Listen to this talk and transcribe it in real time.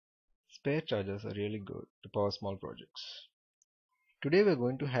Spare chargers are really good to power small projects. Today we are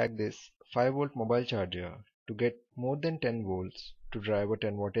going to hack this 5-volt mobile charger to get more than 10 volts to drive a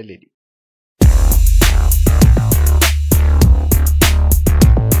 10-watt LED.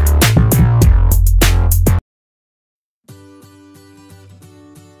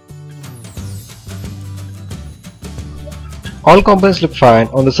 All components look fine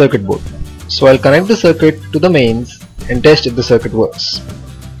on the circuit board, so I'll connect the circuit to the mains and test if the circuit works.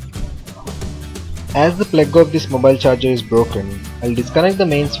 As the plug of this mobile charger is broken, I'll disconnect the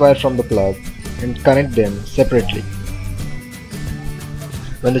mains wire from the plug and connect them separately.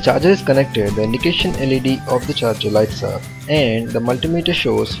 When the charger is connected, the indication LED of the charger lights up and the multimeter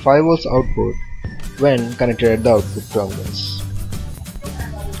shows 5 volts output when connected at the output terminals.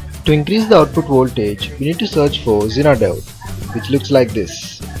 To increase the output voltage, we need to search for Zener diode, which looks like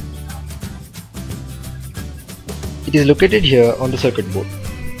this. It is located here on the circuit board.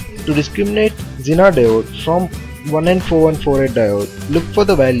 To discriminate Zener diode from 1N4148 diode, look for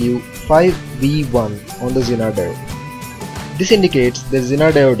the value 5V1 on the Zener diode. This indicates that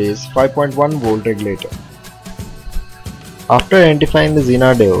Zener diode is 5.1 volt regulator. After identifying the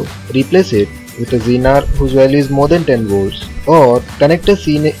Zener diode, replace it with a Zener whose value is more than 10 volts or connect a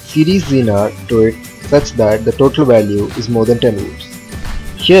series Zener to it such that the total value is more than 10 volts.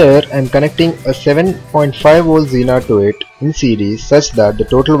 Here I am connecting a 7.5 volt Zener to it in series such that the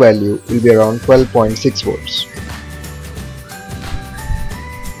total value will be around 12.6 volts.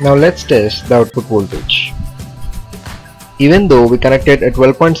 Now let's test the output voltage. Even though we connected a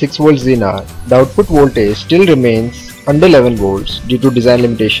 12.6 volt Zener, the output voltage still remains under 11 volts due to design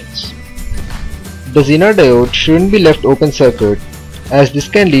limitations. The Zener diode shouldn't be left open circuit as this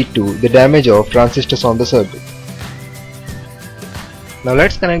can lead to the damage of transistors on the circuit. Now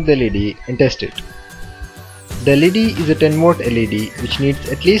let's connect the LED and test it. The LED is a 10 watt LED which needs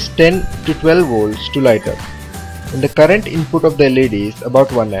at least 10 to 12 volts to light up, and the current input of the LED is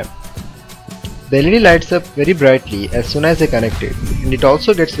about 1 amp. The LED lights up very brightly as soon as I connect it, and it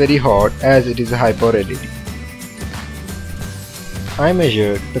also gets very hot as it is a high power LED. I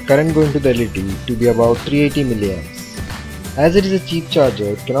measured the current going to the LED to be about 380 milliamps. As it is a cheap charger,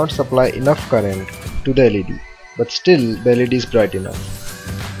 it cannot supply enough current to the LED. But still the LED is bright enough.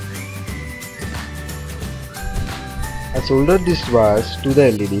 I soldered these wires to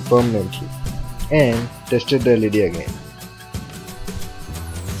the LED permanently and tested the LED again.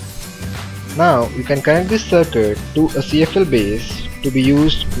 Now you can connect this circuit to a CFL base to be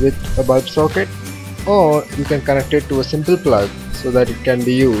used with a bulb socket, or you can connect it to a simple plug so that it can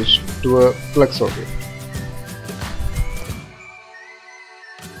be used to a plug socket.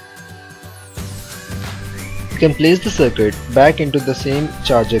 You can place the circuit back into the same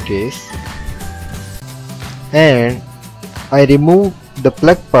charger case, and I removed the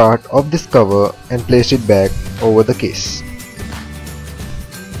plug part of this cover and placed it back over the case.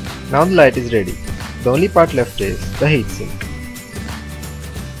 Now the light is ready. The only part left is the heatsink.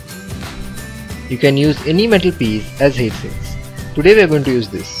 You can use any metal piece as heatsinks. Today we are going to use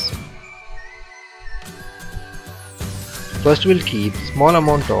this. First we'll keep small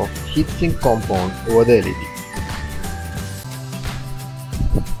amount of heatsink compound over the LED.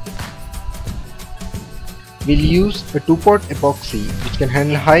 We'll use a 2-pot epoxy which can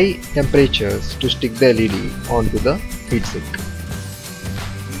handle high temperatures to stick the LED onto the heatsink.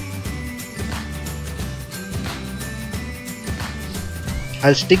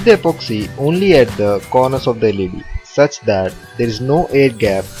 I'll stick the epoxy only at the corners of the LED such that there is no air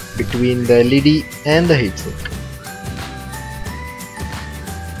gap between the LED and the heatsink.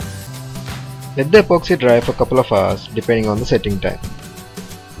 Let the epoxy dry for a couple of hours depending on the setting time.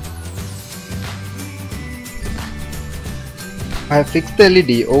 I have fixed the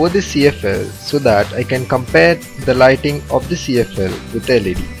LED over the CFL so that I can compare the lighting of the CFL with the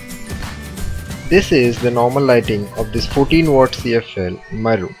LED. This is the normal lighting of this 14 watt CFL in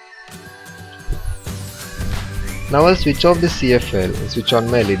my room. Now I'll switch off the CFL and switch on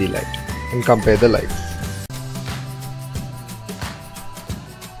my LED light and compare the lights.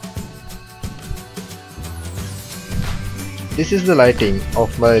 This is the lighting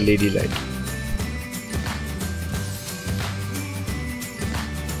of my LED light.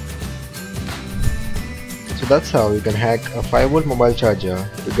 So that's how you can hack a 5-volt mobile charger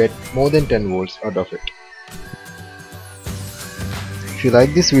to get more than 10 volts out of it. If you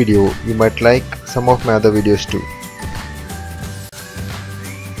like this video, you might like some of my other videos too.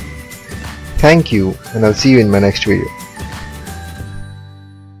 Thank you, and I'll see you in my next video.